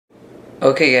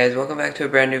Okay guys, welcome back to a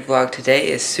brand new vlog. Today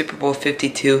is Super Bowl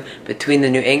 52 between the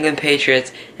New England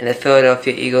Patriots and the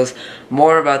Philadelphia Eagles.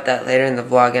 More about that later in the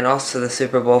vlog and also the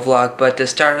Super Bowl vlog. But to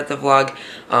start with the vlog,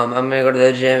 I'm going to go to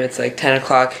the gym. It's like 10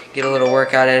 o'clock, get a little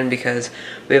workout in because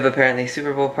we have apparently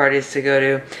Super Bowl parties to go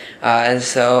to. And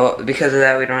so because of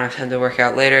that, we don't have time to work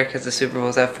out later because the Super Bowl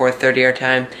is at 4:30 our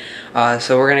time.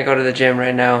 So we're going to go to the gym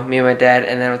right now, me and my dad,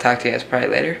 and then we'll talk to you guys probably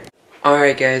later.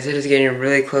 Alright guys, it is getting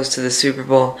really close to the Super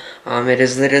Bowl. It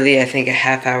is literally, I think, a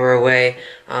half hour away.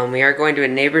 We are going to a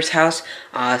neighbor's house,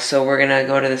 so we're gonna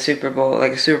go to the Super Bowl,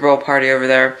 like a Super Bowl party over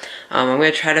there. I'm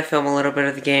gonna try to film a little bit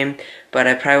of the game, but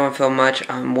I probably won't film much.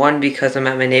 One, because I'm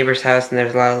at my neighbor's house and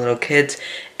there's a lot of little kids,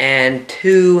 and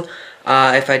two,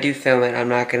 if I do film it, I'm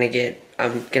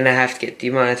gonna have to get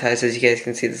demonetized. As you guys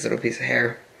can see, this little piece of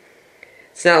hair.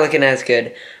 It's not looking as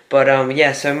good. But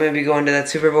yeah, so I'm going to be going to that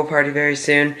Super Bowl party very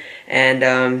soon. And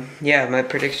yeah, my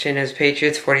prediction is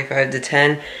Patriots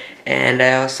 45-10. And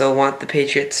I also want the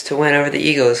Patriots to win over the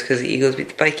Eagles because the Eagles beat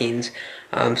the Vikings.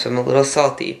 So I'm a little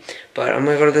salty. But I'm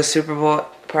going to go to the Super Bowl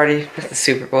party, not the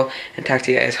Super Bowl, and talk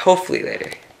to you guys hopefully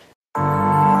later.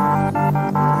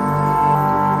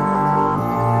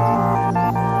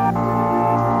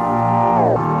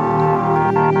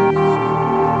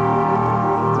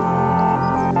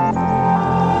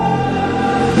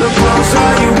 The closer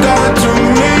you got to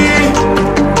me,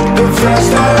 the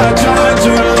faster I try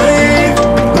to leave.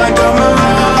 Like a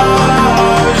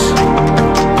mirage,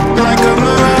 like a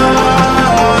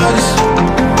mirage.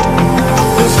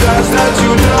 The scars that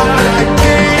you don't like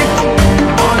me,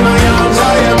 on my arms I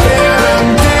appear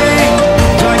empty.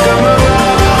 Like a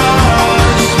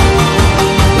mirage,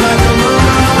 like a mirage.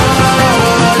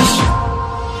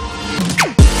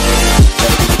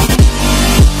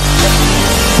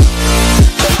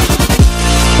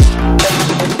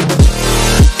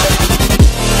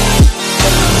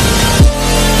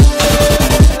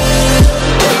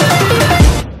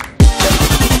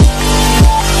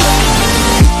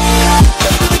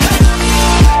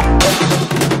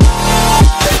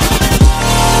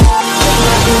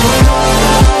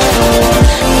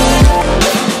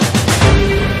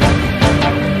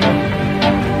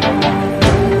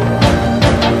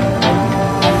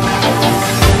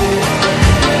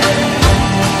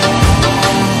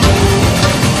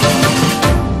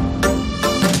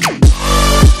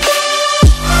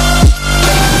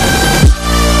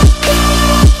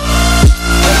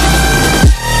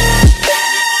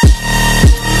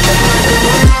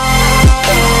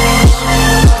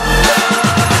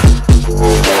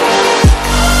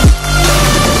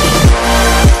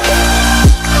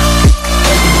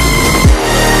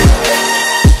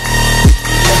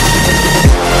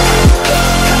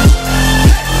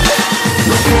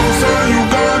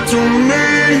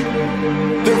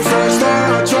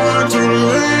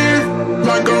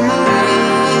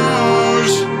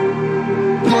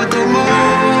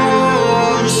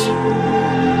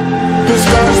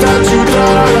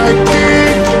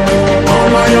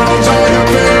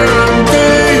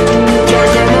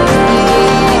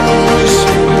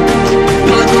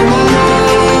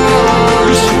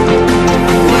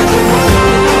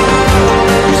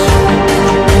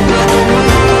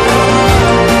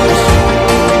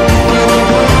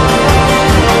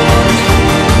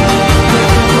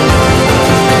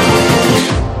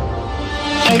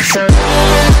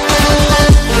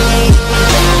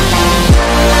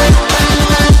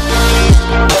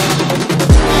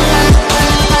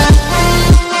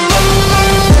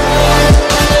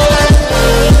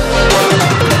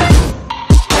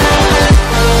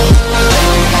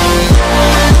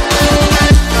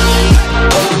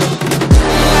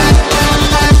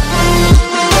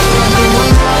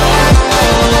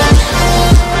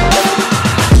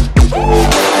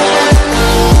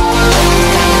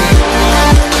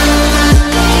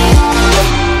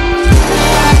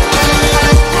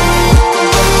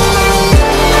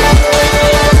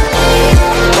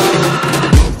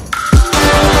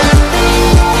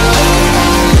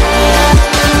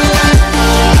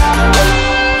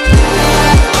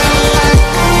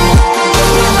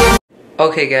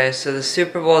 Okay guys, so the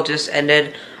Super Bowl just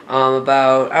ended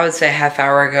about, I would say, half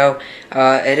hour ago.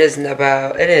 It is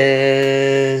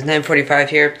 9:45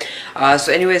 here.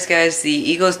 So anyways guys, the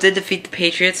Eagles did defeat the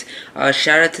Patriots.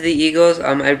 Shout out to the Eagles.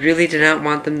 I really did not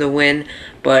want them to win,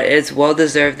 but it's well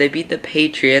deserved. They beat the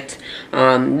Patriots.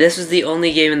 This was the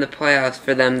only game in the playoffs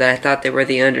for them that I thought they were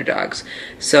the underdogs.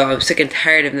 So I'm sick and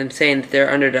tired of them saying that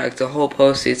they're underdogs the whole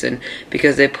postseason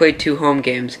because they played 2 home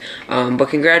games. But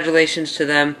congratulations to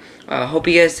them. Hope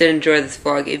you guys did enjoy this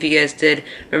vlog. If you guys did,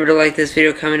 remember to like this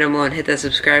video, comment down below, and hit that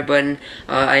subscribe button.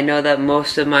 I know that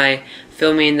most of my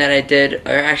filming that I did,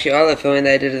 or actually all the filming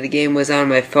that I did of the game was on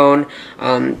my phone,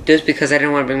 just because I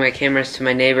didn't want to bring my cameras to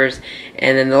my neighbors.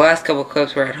 And then the last couple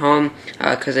clips were at home,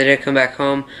 because I did come back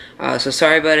home. So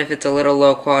sorry about if it's a little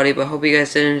low quality, but hope you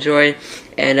guys did enjoy.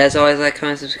 And as always, like,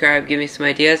 comment, subscribe, give me some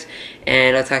ideas,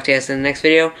 and I'll talk to you guys in the next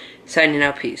video. Signing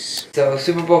out, peace. So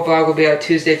Super Bowl vlog will be out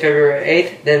Tuesday, February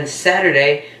 8th. Then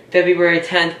Saturday, February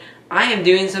 10th, I am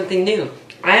doing something new.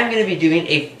 I am going to be doing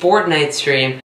a Fortnite stream.